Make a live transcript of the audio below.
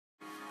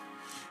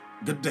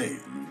Good day.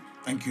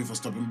 Thank you for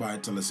stopping by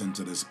to listen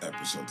to this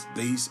episode.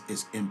 This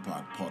is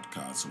Impact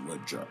Podcast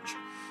with Judge.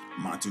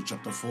 Matthew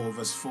chapter 4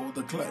 verse 4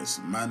 declares,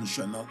 "Man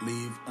shall not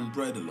live on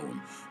bread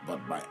alone,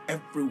 but by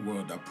every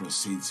word that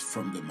proceeds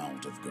from the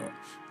mouth of God."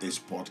 This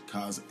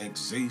podcast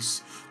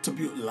exists to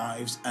build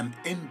lives and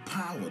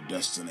empower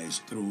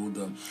destinies through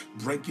the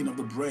breaking of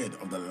the bread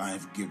of the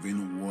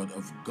life-giving word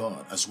of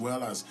God, as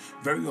well as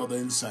very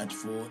other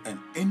insightful and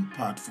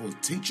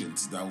impactful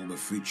teachings that will be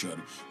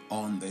featured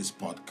on this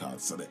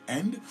podcast. At the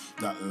end,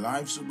 that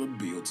lives will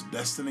be built,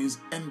 destinies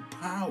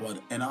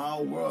empowered, and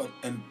our world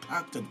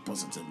impacted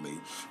positively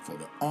for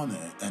the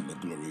honor and the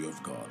glory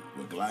of God.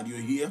 We're glad you're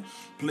here.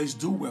 Please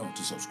do well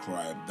to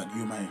subscribe that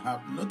you may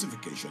have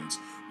notifications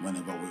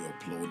whenever we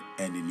upload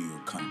any new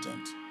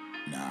content.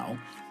 Now,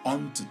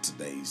 on to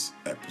today's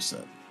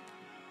episode.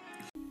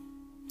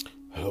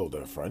 Hello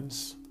there,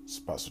 friends. It's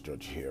Pastor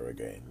George here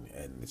again,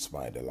 and it's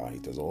my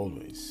delight as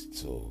always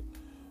to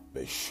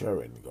be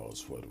sharing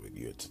God's word with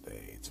you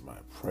today. It's my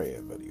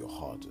prayer that your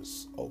heart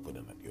is open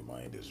and that your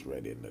mind is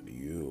ready and that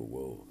you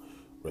will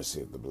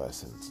receive the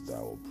blessings that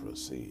will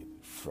proceed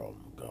from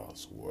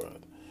God's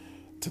word.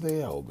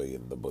 Today I will be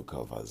in the book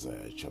of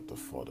Isaiah chapter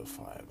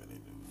 45 and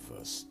in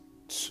verse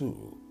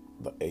 2,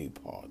 the A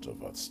part of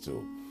verse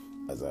 2.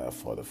 Isaiah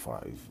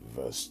 45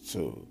 verse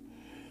 2.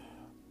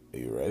 Are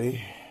you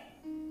ready?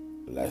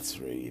 Let's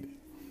read.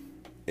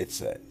 It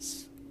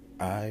says,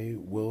 "I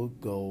will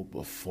go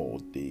before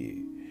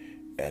thee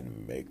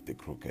and make the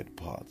crooked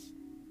path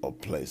or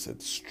place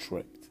it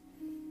straight.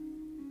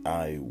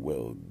 I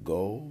will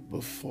go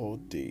before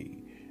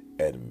thee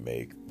and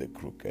make the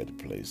crooked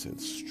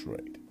places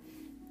straight."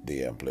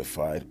 The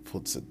Amplified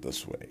puts it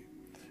this way: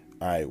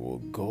 "I will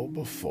go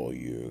before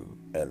you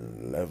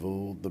and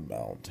level the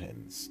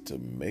mountains to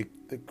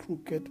make the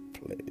crooked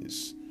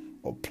place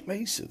or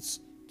places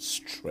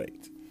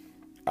straight.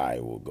 I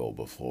will go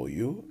before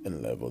you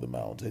and level the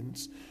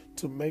mountains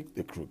to make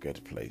the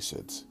crooked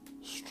places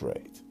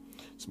straight."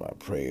 It's my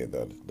prayer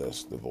that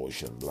this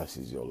devotion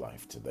blesses your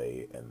life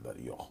today and that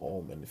your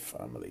home and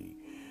family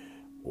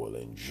will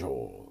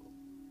enjoy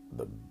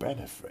the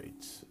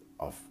benefits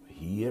of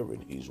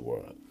hearing His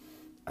word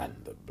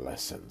and the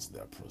blessings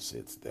that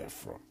proceeds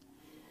therefrom.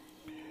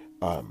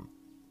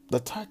 The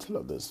title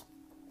of this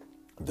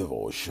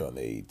devotion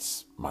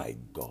is "My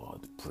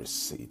God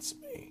Precedes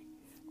Me."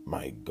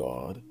 My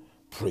God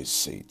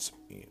precedes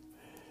me.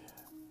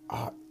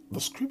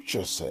 The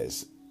scripture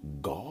says,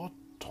 God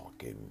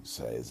talking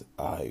says,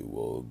 "I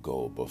will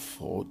go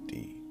before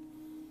thee.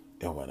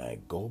 And when I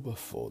go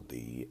before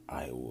thee,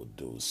 I will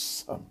do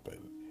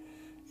something."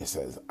 It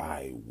says,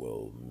 "I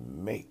will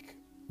make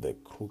the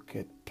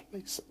crooked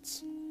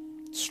places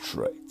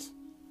straight."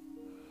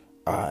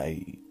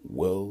 I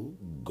will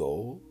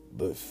go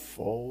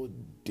before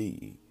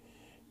thee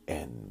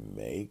and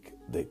make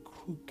the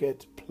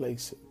crooked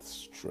places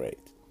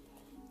straight.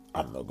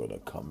 I'm not going to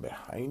come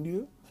behind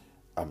you.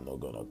 I'm not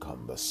going to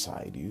come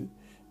beside you.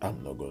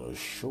 I'm not going to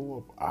show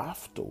up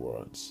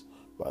afterwards,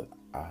 but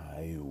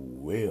I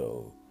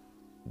will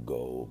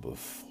go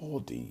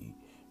before thee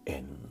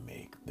and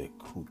make the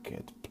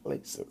crooked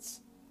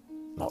places,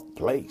 not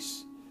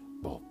place,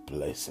 but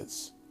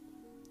places,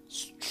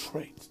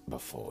 straight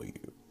before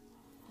you.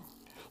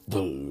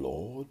 The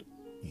Lord,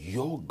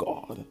 your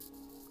God,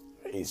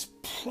 is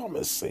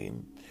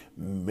promising,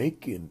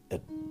 making a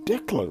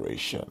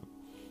declaration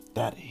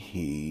that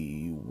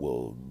He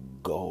will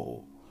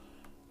go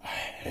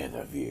ahead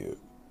of you.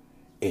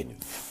 In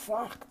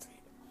fact,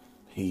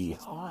 He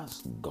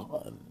has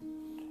gone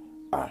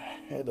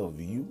ahead of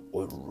you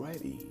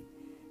already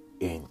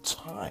in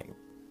time.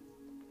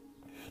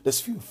 There's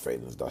few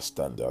things that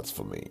stand out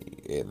for me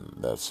in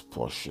this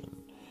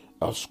portion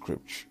of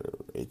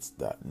scripture. It's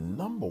that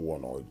number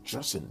one, or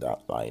just in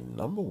that line,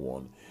 number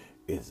one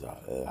is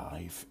that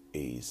life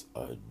is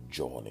a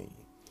journey.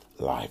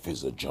 Life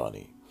is a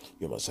journey.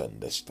 You must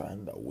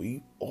understand that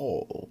we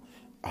all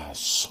are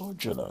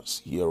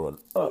sojourners here on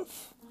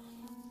earth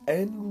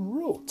en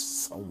route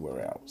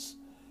somewhere else.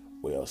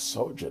 We are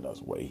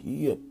sojourners. We're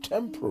here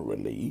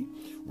temporarily.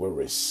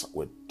 We're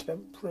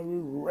temporary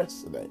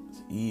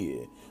residents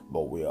here,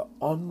 but we are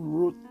en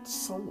route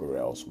somewhere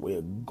else.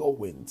 We're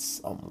going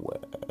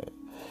somewhere.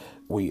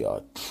 We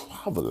are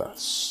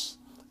travelers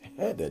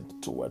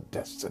headed to a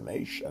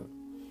destination.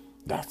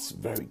 That's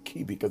very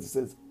key because it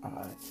says,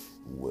 "I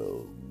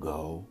will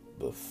go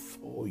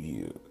before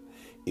you."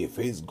 If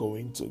He's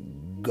going to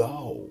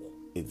go,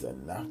 it's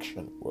an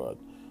action word.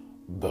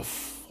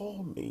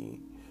 Before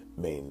me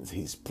means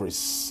He's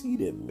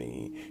preceding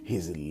me.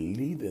 He's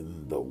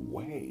leading the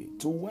way.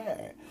 To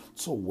where?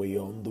 So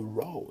we're on the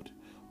road.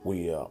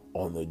 We are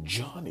on a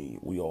journey.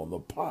 We are on the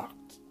path.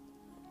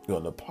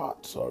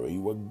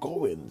 We're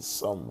going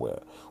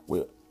somewhere.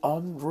 We're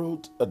en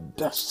route a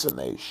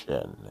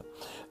destination.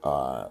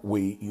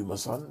 You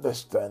must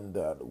understand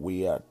that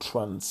we are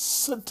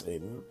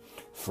transiting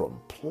from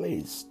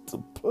place to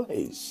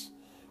place.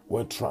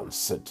 We're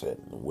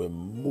transiting, we're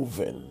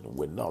moving,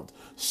 we're not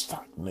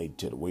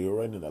stagnated.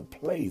 We're in a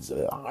place.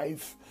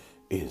 Life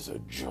is a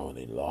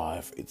journey.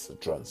 Life, it's a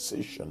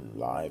transition.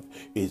 Life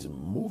is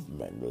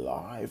movement.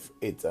 Life,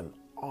 it's an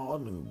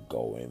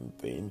ongoing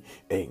thing.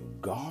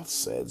 And God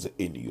says,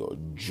 in your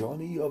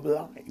journey of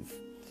life,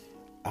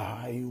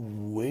 I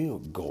will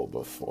go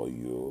before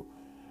you.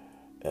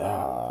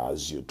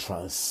 As you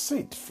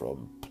transit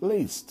from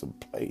place to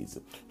place,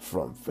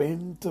 from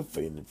thing to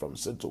thing, from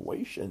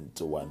situation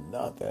to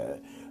another,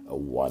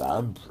 what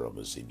I'm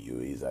promising you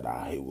is that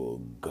I will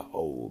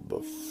go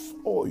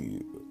before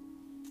you.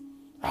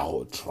 I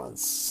will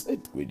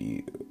transit with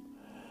you.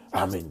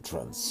 I'm in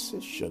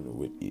transition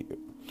with you.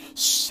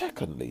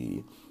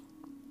 Secondly,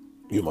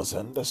 you must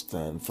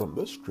understand from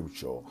the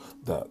scripture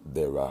that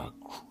there are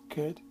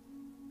crooked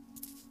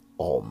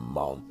or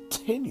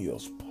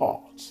mountainous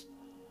paths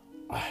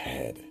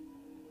ahead.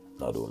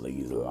 Not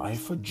only is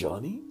life a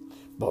journey,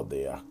 but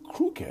there are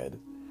crooked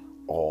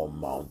or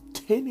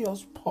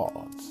mountainous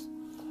paths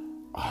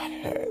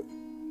ahead.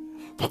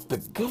 But the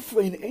good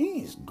thing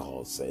is,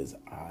 God says,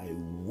 I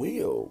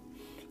will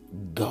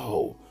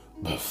go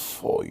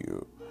before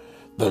you.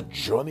 The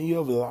journey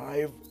of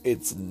life,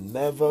 it's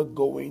never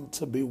going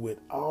to be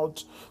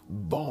without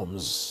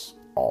bumps,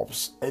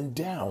 ups and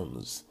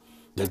downs.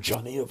 The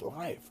journey of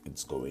life,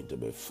 it's going to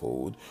be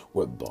filled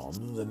with bumps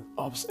and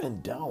ups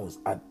and downs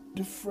at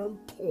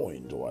different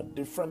points or at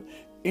different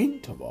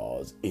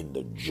intervals in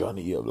the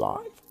journey of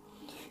life.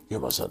 You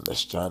must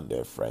understand,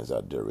 dear friends,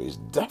 that there is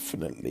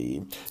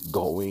definitely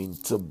going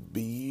to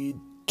be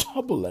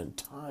turbulent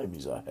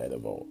times ahead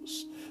of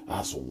us.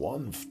 As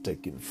one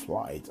taking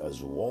flight,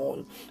 as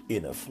one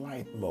in a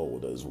flight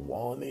mode, as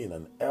one in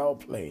an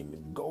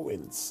airplane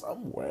going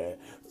somewhere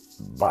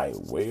by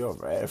way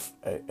of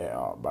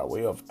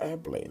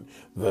airplane,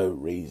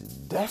 there is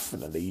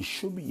definitely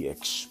should be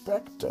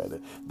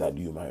expected that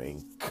you may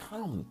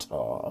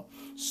encounter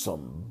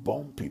some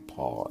bumpy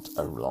part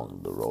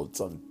along the road,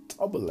 some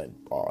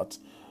turbulent part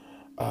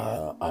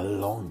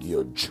along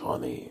your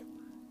journey.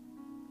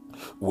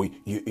 We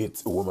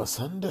must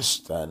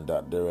understand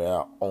that there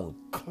are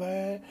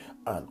unclear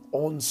and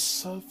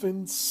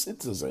uncertain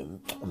seasons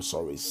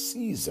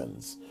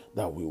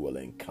that we will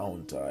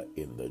encounter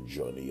in the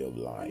journey of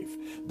life.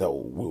 That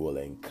we will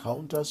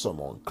encounter some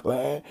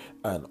unclear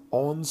and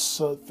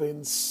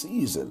uncertain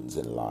seasons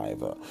in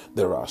life.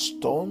 There are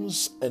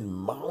storms and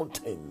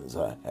mountains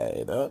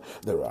ahead.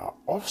 There are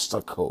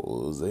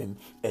obstacles and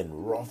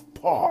rough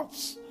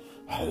parts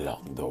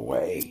along the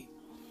way.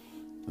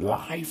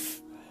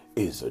 Life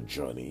is a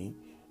journey,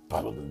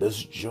 but on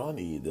this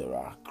journey there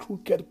are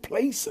crooked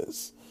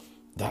places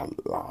that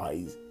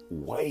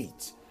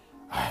wait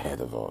ahead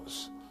of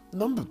us.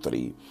 Number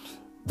 3,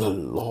 the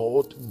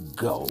Lord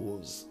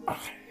goes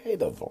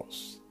ahead of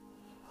us.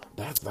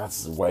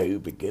 That's where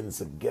it begins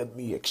to get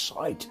me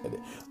excited.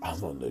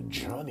 I'm on the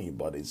journey,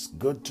 but it's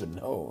good to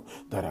know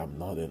that I'm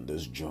not in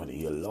this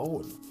journey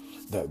alone.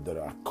 That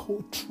there are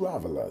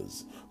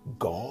co-travelers.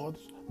 God,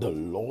 the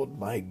Lord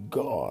my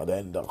God,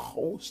 and the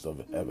host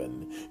of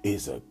heaven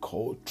is a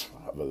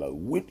co-traveler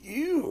with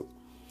you.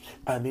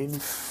 And in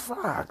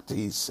fact,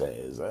 he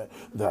says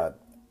that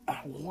I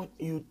want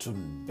you to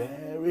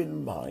bear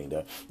in mind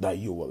that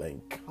you will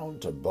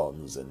encounter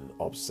bumps and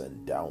ups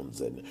and downs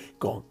and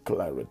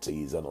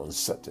clarities and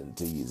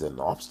uncertainties and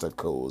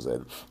obstacles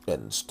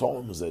and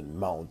storms and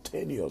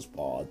mountainous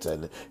parts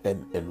and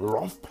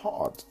rough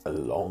parts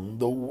along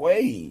the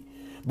way.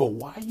 But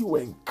while you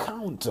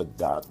encounter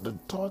that, the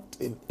thought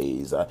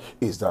is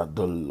that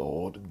the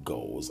Lord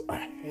goes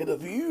ahead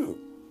of you.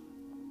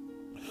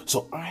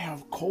 So I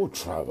have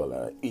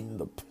co-traveler in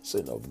the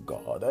person of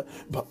God,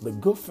 but the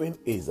good thing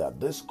is that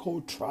this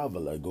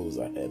co-traveler goes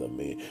ahead of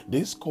me.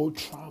 This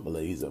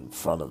co-traveler is in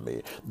front of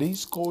me.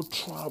 This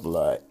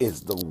co-traveler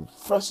is the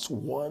first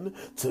one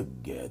to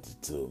get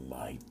to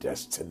my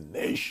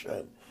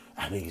destination,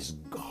 and he's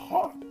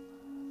God.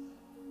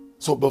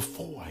 So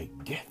before I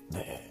get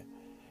there,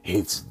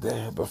 it's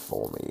there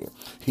before me.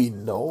 He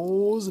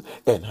knows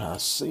and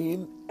has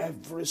seen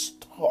every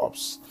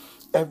stops,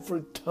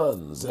 every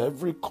turns,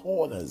 every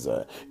corners,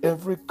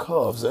 every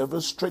curves,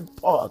 every straight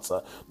parts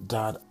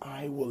that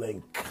I will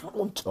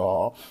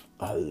encounter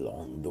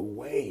along the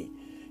way.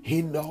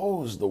 He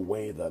knows the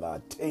way that I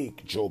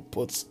take, Job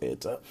puts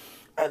it,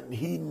 and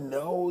he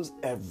knows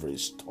every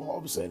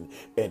stops and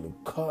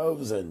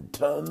curves and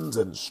turns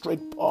and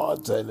straight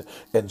parts and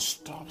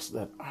stops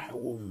that I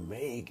will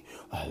make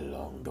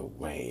along the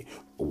way.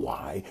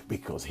 Why?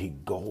 Because he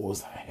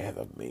goes ahead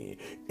of me.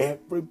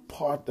 Every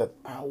part that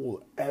I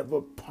will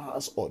ever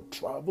pass or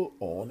travel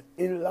on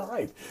in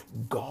life,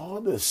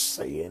 God is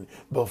saying,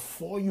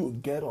 before you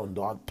get on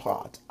that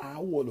path, I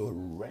will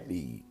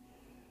already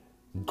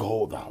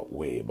go that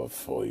way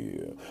before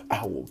you.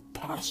 I will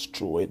pass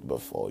through it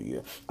before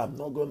you. I'm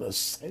not going to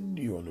send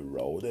you on the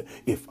road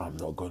if I'm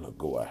not going to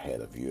go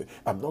ahead of you.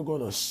 I'm not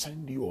going to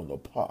send you on the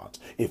path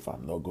if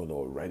I'm not going to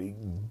already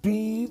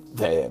be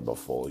there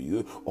before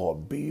you or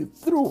be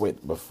through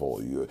it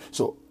before you.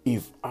 So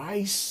if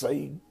I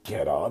say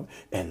get up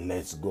and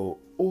let's go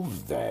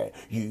move there,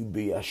 you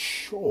be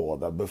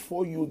assured that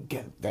before you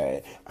get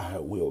there, I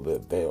will be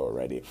there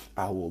already.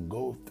 I will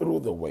go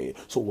through the way.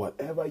 So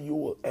whatever you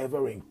will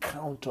ever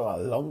encounter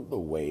along the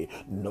way,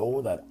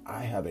 know that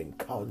I have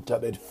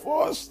encountered it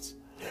first.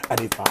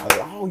 And if I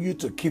allow you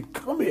to keep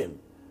coming,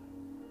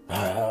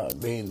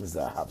 means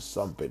I have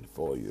something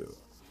for you.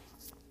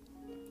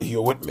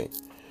 You're with me?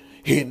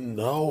 He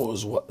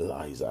knows what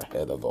lies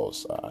ahead of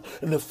us.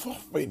 And the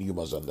fourth thing you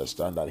must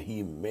understand, that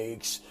he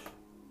makes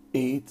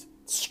it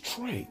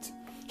straight.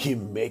 He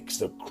makes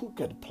the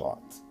crooked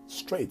path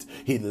straight.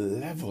 He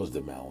levels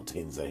the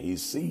mountains and he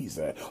sees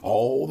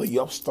all the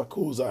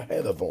obstacles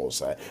ahead of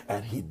us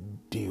and he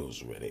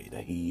deals with it.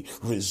 He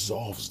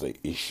resolves the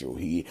issue.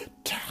 He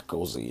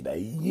tackles it.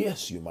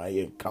 Yes, you might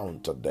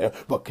encounter there,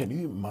 but can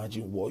you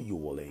imagine what you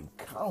will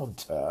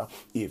encounter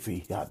if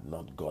he had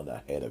not gone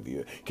ahead of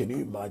you? Can you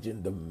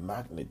imagine the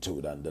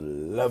magnitude and the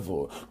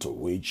level to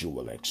which you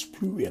will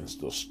experience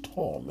the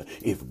storm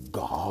if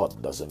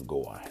God doesn't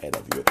go ahead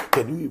of you?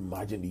 Can you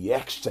imagine the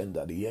extent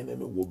that the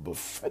enemy will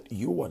buffet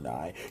you and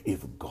I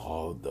if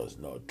God does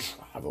not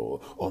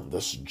travel on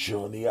this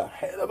journey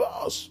ahead of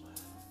us?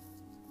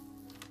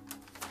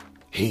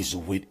 He's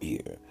with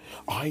you.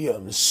 I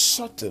am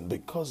certain,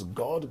 because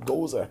God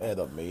goes ahead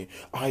of me,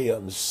 I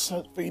am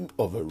certain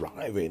of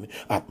arriving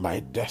at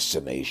my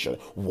destination.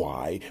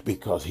 Why?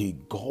 Because he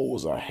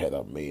goes ahead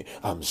of me.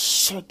 I'm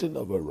certain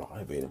of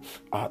arriving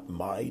at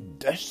my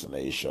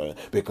destination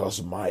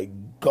because my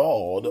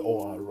God,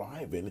 or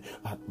arriving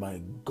at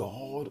my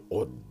God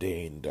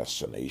ordained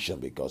destination,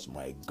 because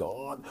my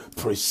God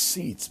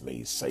precedes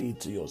me. Say it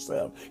to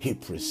yourself. He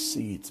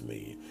precedes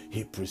me.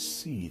 He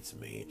precedes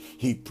me.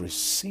 He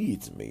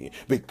precedes me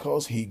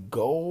because he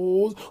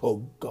goes,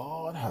 or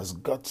God has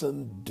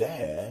gotten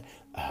there,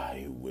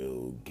 I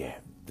will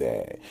get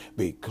there.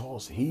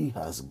 Because he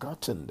has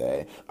gotten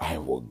there, I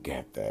will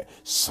get there.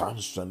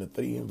 Psalms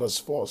 23 and verse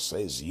 4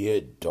 says,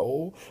 yet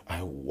though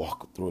I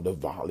walk through the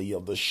valley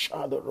of the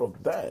shadow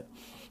of death,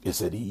 he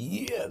said,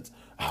 yet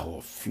I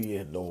will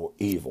fear no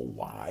evil.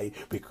 Why?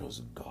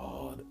 Because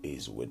God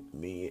is with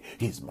me.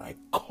 He's my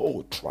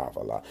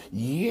co-traveler.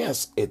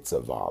 Yes, it's a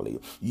valley.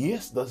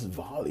 Yes, this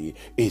valley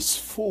is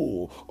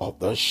full of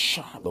the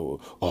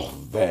shadow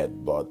of death,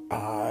 but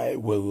I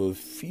will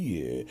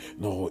fear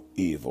no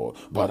evil.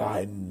 But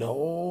I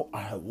know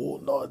I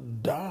will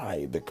not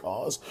die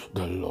because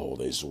the Lord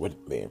is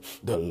with me.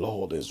 The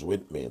Lord is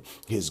with me.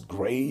 His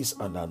grace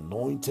and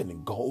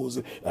anointing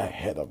goes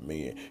ahead of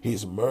me.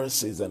 His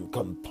mercies and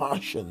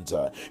compassion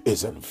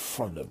is in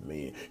front of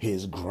me.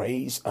 His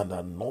grace and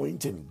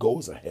anointing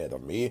goes ahead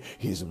of me.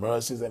 His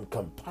mercies and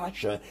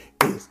compassion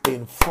is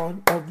in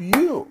front of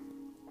you.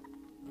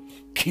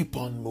 Keep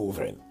on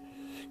moving.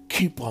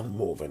 Keep on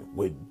moving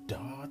with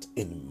that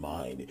in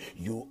mind.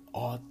 You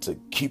ought to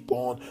keep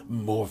on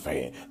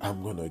moving.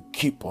 I'm gonna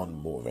keep on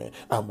moving.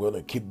 I'm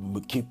gonna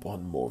keep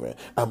on moving.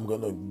 I'm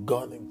gonna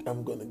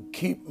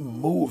keep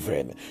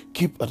moving.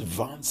 Keep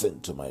advancing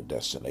to my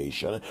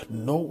destination,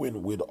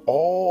 knowing with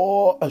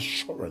all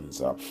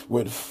assurance,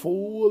 with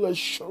full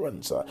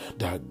assurance,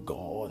 that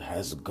God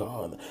has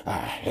gone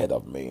ahead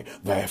of me.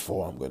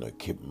 Therefore, I'm gonna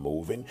keep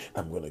moving.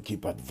 I'm gonna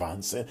keep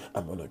advancing.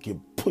 I'm gonna keep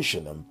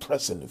pushing and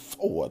pressing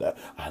forward.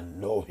 I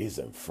know he's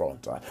in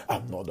front.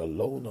 I'm not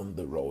alone on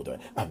the road.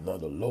 I'm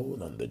not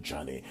alone on the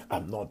journey.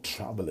 I'm not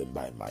traveling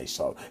by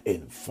myself.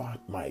 In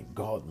fact, my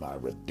God, my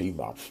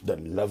Redeemer, the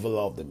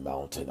leveler of the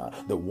mountain,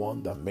 the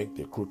one that makes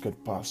the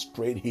crooked path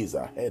straight, he's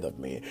ahead of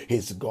me.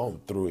 He's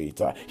gone through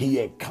it. He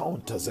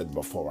encounters it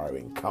before I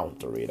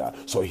encounter it.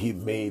 So he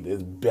made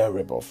it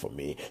bearable for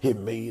me. He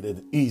made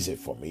it easy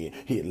for me.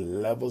 He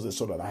levels it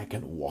so that I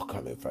can walk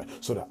on it,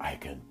 so that I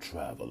can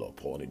travel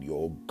upon it.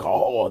 Your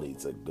God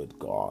is a good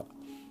God.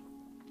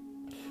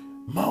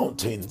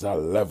 Mountains are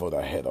leveled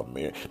ahead of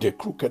me. The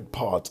crooked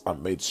paths are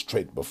made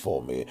straight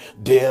before me.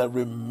 There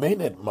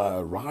remaineth my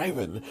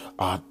arriving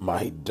at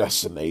my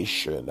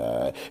destination.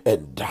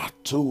 And that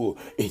too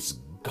is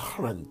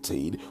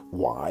guaranteed.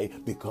 Why?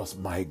 Because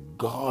my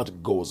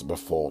God goes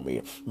before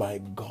me. My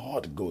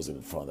God goes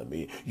in front of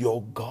me.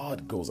 Your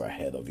God goes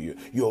ahead of you.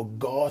 Your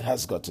God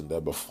has gotten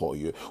there before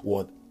you.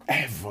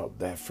 Whatever,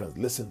 dear friends,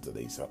 listen to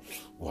this.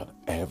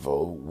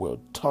 Whatever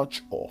will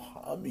touch or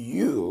harm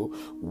you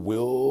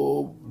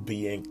will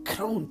be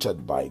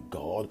encountered by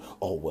God,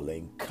 or will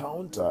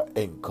encounter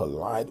and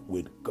collide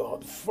with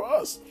God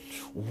first.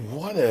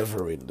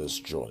 Whatever in this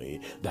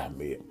journey that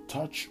may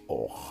touch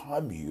or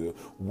harm you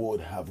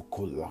would have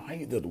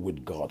collided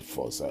with God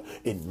first.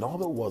 In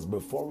other words,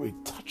 before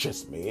it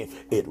touches me,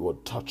 it will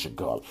touch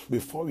God.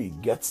 Before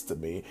it gets to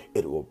me,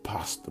 it will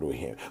pass through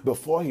him.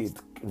 Before it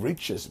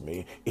reaches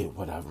me, it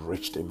would have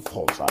reached him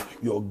first.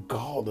 Your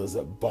God is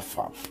a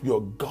buffer.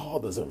 Your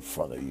God is in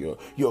front of you.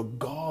 Your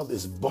God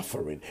is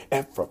buffering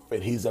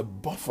everything. He's a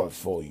buffer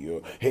for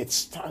you. He's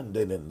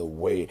standing in the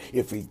way.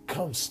 If he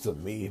comes to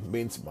me, it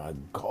means my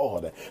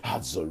God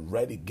has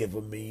already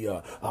given me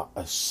a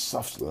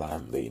soft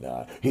landing.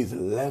 He's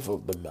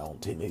leveled the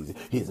mountain.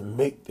 He's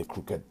made the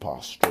crooked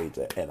path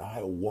straighter. And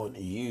I want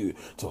you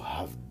to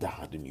have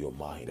that in your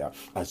mind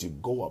as you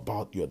go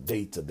about your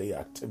day-to-day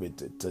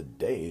activity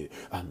today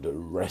and the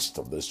rest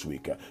of this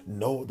week.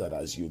 Know that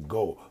as you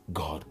go,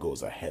 God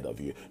goes ahead of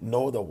you.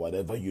 Know that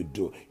whatever you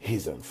do,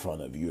 he's in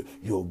front of you.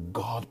 Your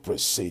God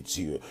precedes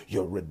you.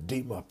 Your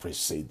Redeemer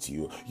precedes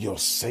you. Your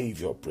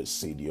Savior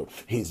precedes you.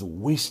 His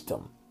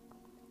wisdom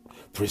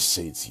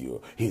precedes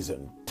you. His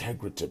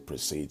integrity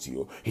precedes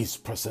you. His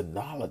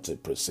personality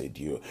precedes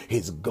you.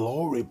 His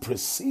glory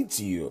precedes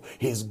you.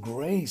 His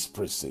grace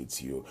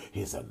precedes you.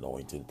 His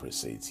anointing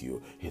precedes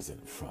you. He's in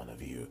front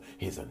of you.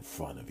 He's in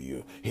front of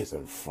you. He's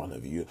in front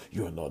of you.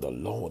 You're not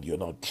alone. You're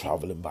not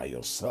traveling by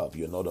yourself.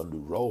 You're not on the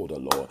road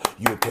alone.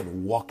 You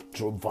can walk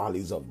through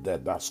valleys of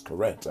death. That's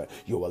correct.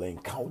 You will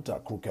encounter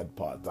crooked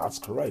paths. That's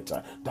correct.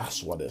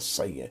 That's what they're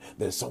saying.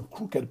 There's some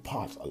crooked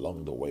paths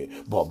along the way,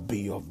 but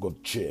be of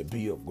good cheer.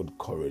 Be of good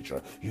courage.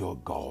 Your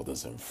God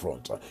is in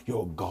front.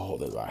 Your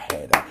God is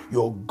ahead.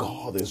 Your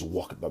God is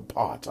walking the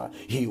path.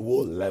 He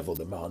will level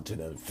the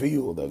mountain and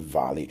fill the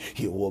valley.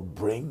 He will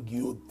bring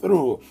you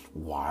through.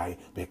 Why?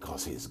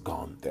 Because he's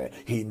gone there.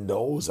 He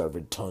knows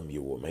every turn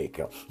you will make.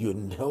 You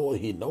know,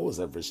 he knows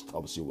every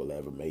stops you will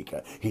ever make.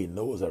 He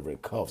knows every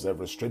curves,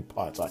 every straight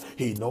path.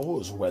 He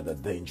knows where the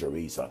danger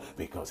is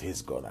because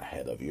he's gone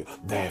ahead of you.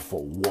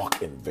 Therefore,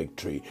 walk in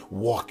victory.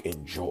 Walk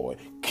in joy.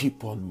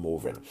 Keep on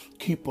moving.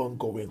 Keep on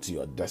going to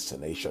your destination.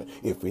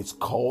 If it's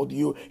called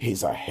you,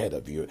 he's ahead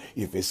of you.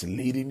 If it's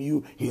leading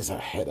you, he's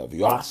ahead of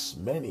you. As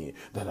many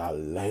that are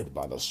led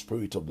by the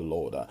Spirit of the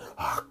Lord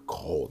are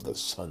called the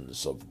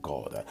sons of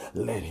God.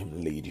 Let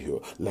him lead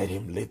you. Let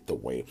him lead the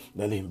way.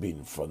 Let him be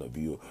in front of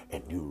you,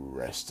 and you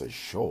rest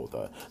assured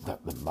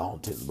that the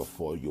mountains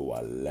before you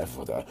are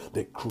leveled.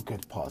 The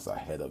crooked paths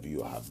ahead of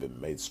you have been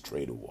made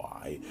straight.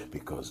 Why?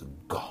 Because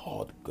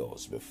God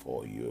goes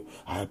before you.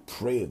 I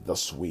pray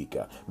this week,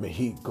 may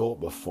he go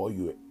before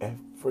you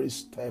every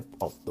step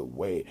of the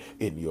way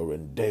in your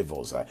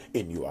endeavors,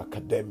 in your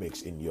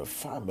academics, in your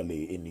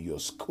family, in your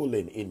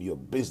schooling, in your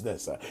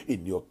business,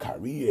 in your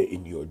career,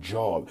 in your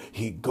job.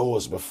 He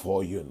goes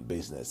before you in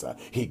business.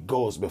 He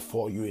goes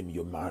before you in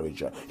your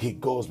marriage. He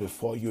goes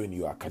before you in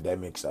your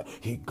academics.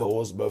 He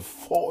goes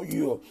before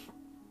you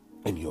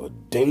in your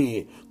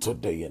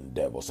day-to-day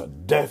endeavors. So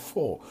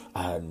therefore,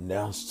 I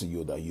announce to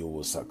you that you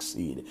will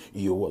succeed,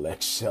 you will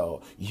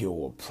excel, you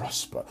will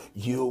prosper,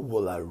 you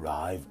will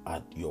arrive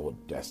at your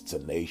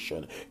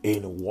destination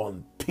in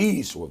one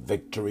piece with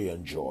victory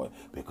and joy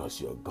because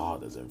your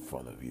God is in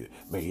front of you.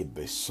 May it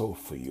be so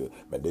for you.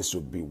 May this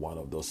would be one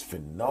of those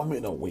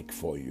phenomenal weeks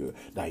for you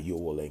that you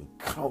will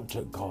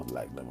encounter God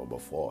like never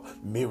before.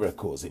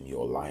 Miracles in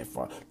your life,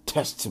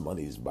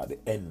 testimonies by the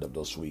end of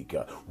this week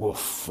will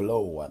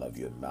flow out of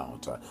your mouth.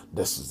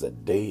 This is the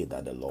day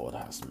that the Lord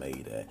has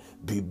made.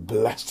 Be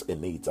blessed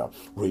in it.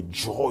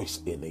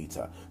 Rejoice in it.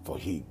 For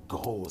he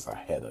goes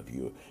ahead of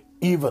you.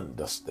 Even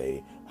this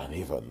day and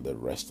even the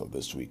rest of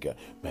this week.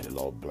 May the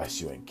Lord bless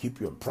you and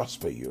keep you and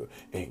prosper you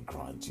and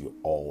grant you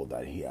all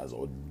that he has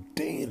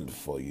ordained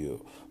for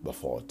you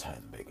before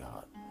time began.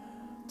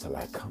 Till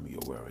I come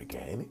your way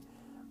again,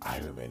 I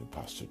remain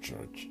Pastor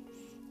Church,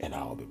 and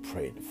I'll be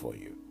praying for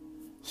you.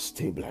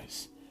 Stay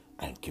blessed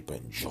and keep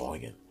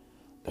enjoying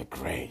the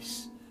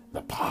grace,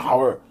 the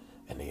power,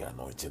 and the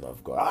anointing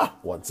of God.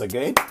 Once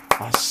again,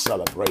 I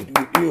celebrate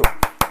with you.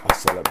 I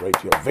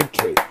celebrate your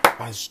victory.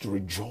 I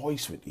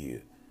rejoice with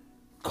you.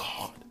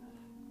 God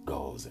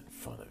goes in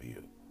front of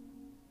you.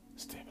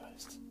 Stay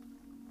blessed.